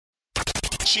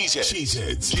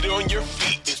Cheeseheads. Get on your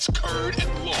feet. It's Curd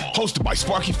and Long. Hosted by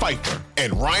Sparky Fifer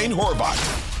and Ryan Horvath.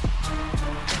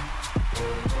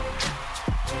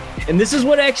 And this is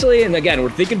what actually, and again, we're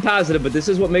thinking positive, but this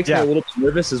is what makes me a little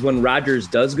nervous is when Rodgers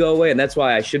does go away. And that's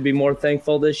why I should be more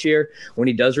thankful this year when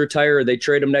he does retire or they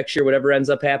trade him next year, whatever ends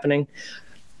up happening.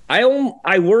 I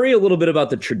worry a little bit about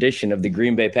the tradition of the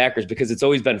Green Bay Packers because it's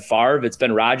always been Favre. It's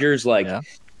been Rodgers. You're going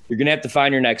to have to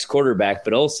find your next quarterback,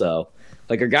 but also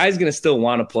our guy's going to still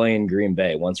want to play in Green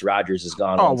Bay once Rodgers is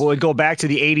gone. Oh, will it go back to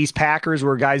the 80s Packers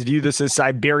where guys view this as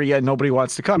Siberia and nobody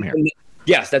wants to come here?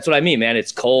 Yes, that's what I mean, man.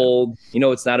 It's cold.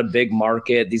 It's not a big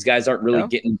market. These guys aren't really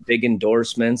getting big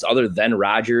endorsements other than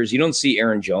Rodgers. You don't see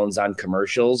Aaron Jones on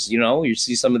commercials. You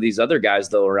see some of these other guys,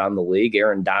 though, around the league,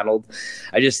 Aaron Donald.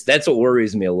 That's what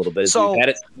worries me a little bit. So, we've had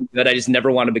it good. I just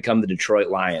never want to become the Detroit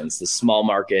Lions, the small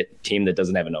market team that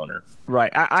doesn't have an owner.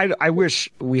 Right. I wish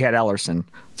we had Ellerson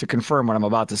to confirm what I'm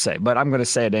about to say, but I'm going to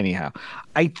say it anyhow.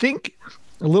 I think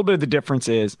a little bit of the difference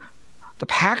is the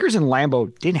Packers and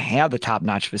Lambeau didn't have the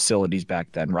top-notch facilities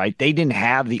back then, right? They didn't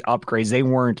have the upgrades. They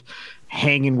weren't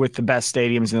hanging with the best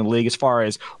stadiums in the league as far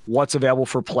as what's available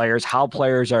for players, how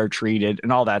players are treated,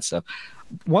 and all that stuff.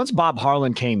 Once Bob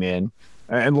Harlan came in,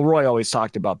 and Leroy always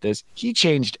talked about this, he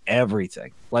changed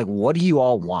everything. What do you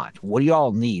all want? What do you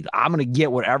all need? I'm going to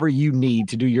get whatever you need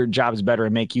to do your jobs better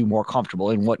and make you more comfortable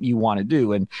in what you want to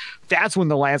do. And that's when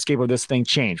the landscape of this thing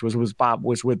changed, was with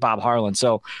Bob Harlan.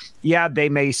 So, yeah, they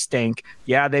may stink.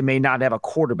 Yeah, they may not have a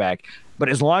quarterback. But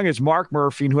as long as Mark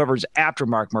Murphy and whoever's after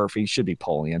Mark Murphy should be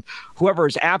Polian, whoever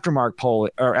is after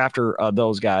after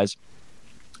those guys,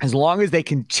 as long as they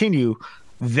continue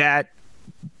that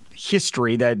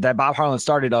history that Bob Harlan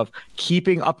started of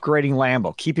keeping upgrading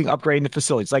Lambeau, keeping upgrading the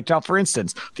facilities. Now, for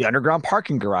instance, the underground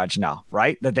parking garage now,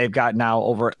 right, that they've got now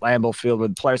over at Lambeau Field where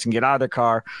the players can get out of their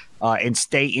car and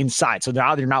stay inside. So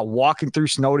now they're not walking through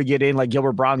snow to get in like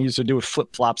Gilbert Brown used to do with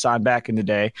flip-flops on back in the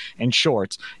day and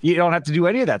shorts. You don't have to do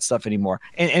any of that stuff anymore.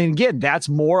 And again, that's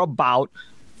more about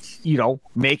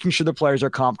making sure the players are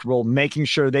comfortable, making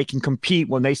sure they can compete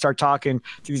when they start talking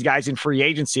to these guys in free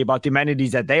agency about the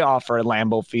amenities that they offer at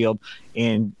Lambeau Field.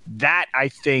 And that, I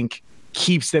think,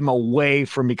 keeps them away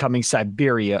from becoming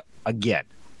Siberia again,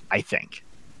 I think.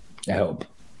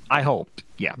 I hope.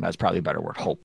 Yeah, that's probably a better word. Hope.